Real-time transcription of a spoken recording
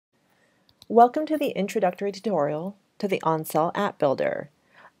Welcome to the introductory tutorial to the OnCell app builder.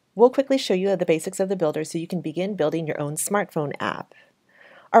 We'll quickly show you the basics of the builder so you can begin building your own smartphone app.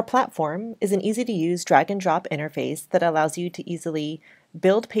 Our platform is an easy-to-use drag-and-drop interface that allows you to easily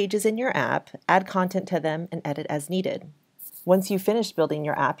build pages in your app, add content to them, and edit as needed. Once you've finished building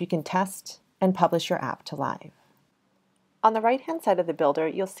your app, you can test and publish your app to live. On the right-hand side of the builder,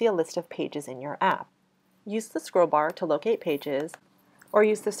 you'll see a list of pages in your app. Use the scroll bar to locate pages, or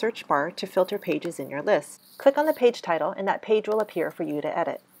use the search bar to filter pages in your list. Click on the page title and that page will appear for you to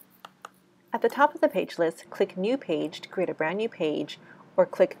edit. At the top of the page list, click New Page to create a brand new page, or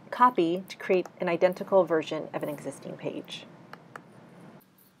click Copy to create an identical version of an existing page.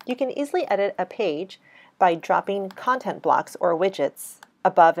 You can easily edit a page by dropping content blocks or widgets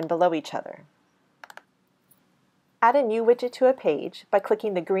above and below each other. Add a new widget to a page by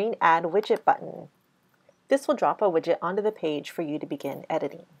clicking the green Add Widget button. This will drop a widget onto the page for you to begin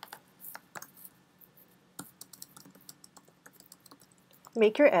editing.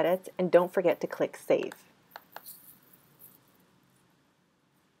 Make your edits and don't forget to click Save.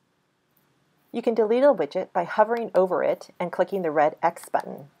 You can delete a widget by hovering over it and clicking the red X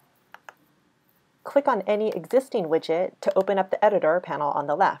button. Click on any existing widget to open up the editor panel on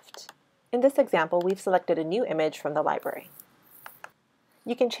the left. In this example, we've selected a new image from the library.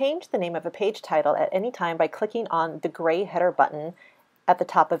 You can change the name of a page title at any time by clicking on the gray header button at the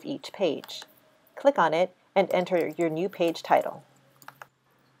top of each page. Click on it and enter your new page title.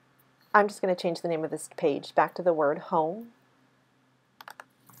 I'm just going to change the name of this page back to the word Home.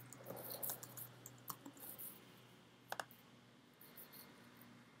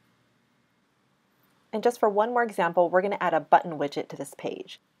 And just for one more example, we're going to add a button widget to this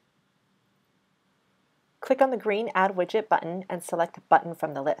page. Click on the green Add Widget button and select Button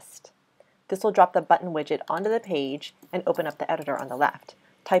from the list. This will drop the button widget onto the page and open up the editor on the left.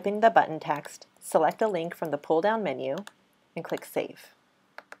 Type in the button text, select a link from the pull-down menu, and click Save.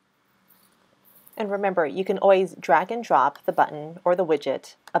 And remember, you can always drag and drop the button or the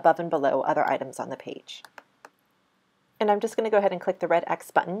widget above and below other items on the page. And I'm just going to go ahead and click the red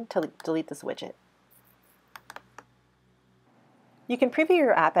X button to delete this widget. You can preview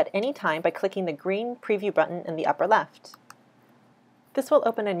your app at any time by clicking the green Preview button in the upper left. This will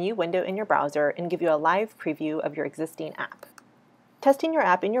open a new window in your browser and give you a live preview of your existing app. Testing your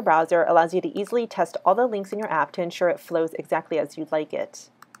app in your browser allows you to easily test all the links in your app to ensure it flows exactly as you'd like it.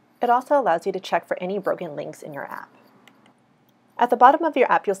 It also allows you to check for any broken links in your app. At the bottom of your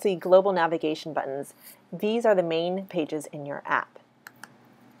app, you'll see global navigation buttons. These are the main pages in your app.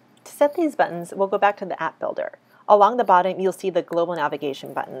 To set these buttons, we'll go back to the app builder. Along the bottom, you'll see the global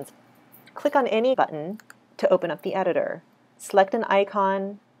navigation buttons. Click on any button to open up the editor. Select an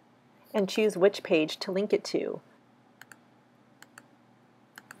icon and choose which page to link it to.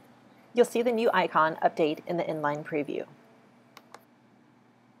 You'll see the new icon update in the inline preview.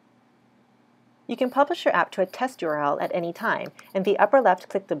 You can publish your app to a test URL at any time. In the upper left,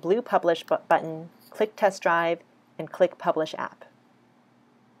 click the blue Publish button, click Test Drive, and click Publish App.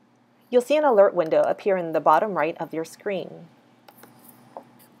 You'll see an alert window appear in the bottom right of your screen.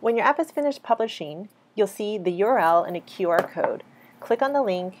 When your app is finished publishing, you'll see the URL and a QR code. Click on the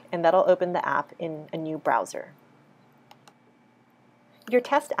link and that'll open the app in a new browser. Your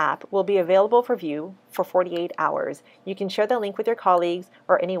test app will be available for view for 48 hours. You can share the link with your colleagues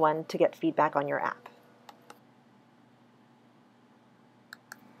or anyone to get feedback on your app.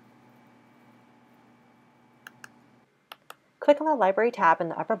 Click on the Library tab in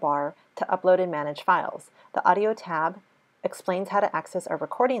the upper bar to upload and manage files. The Audio tab explains how to access a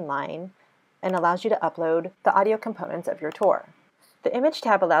recording line and allows you to upload the audio components of your tour. The Image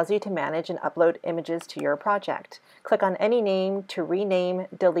tab allows you to manage and upload images to your project. Click on any name to rename,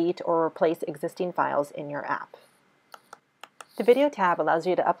 delete, or replace existing files in your app. The Video tab allows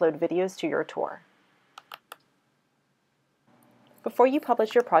you to upload videos to your tour. Before you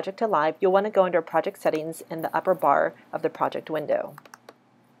publish your project to live, you'll want to go under Project Settings in the upper bar of the project window.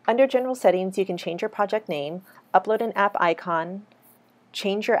 Under General Settings, you can change your project name, upload an app icon,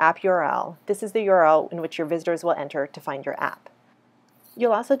 change your app URL. This is the URL in which your visitors will enter to find your app.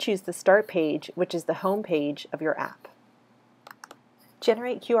 You'll also choose the Start page, which is the home page of your app.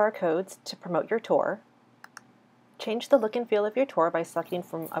 Generate QR codes to promote your tour. Change the look and feel of your tour by selecting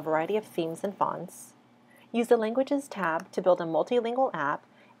from a variety of themes and fonts. Use the Languages tab to build a multilingual app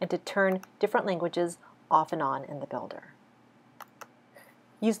and to turn different languages off and on in the builder.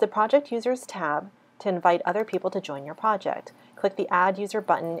 Use the Project Users tab to invite other people to join your project. Click the Add User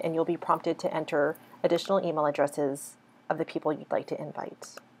button and you'll be prompted to enter additional email addresses of the people you'd like to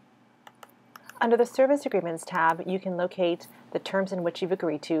invite. Under the Service Agreements tab, you can locate the terms in which you've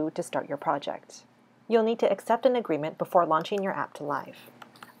agreed to start your project. You'll need to accept an agreement before launching your app to live.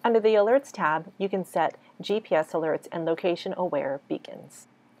 Under the Alerts tab, you can set GPS alerts and location-aware beacons.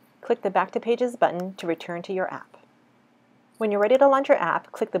 Click the Back to Pages button to return to your app. When you're ready to launch your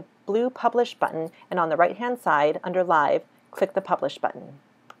app, click the blue Publish button, and on the right-hand side, under Live, click the Publish button.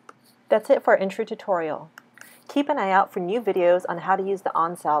 That's it for our intro tutorial. Keep an eye out for new videos on how to use the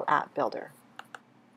OnCell app builder.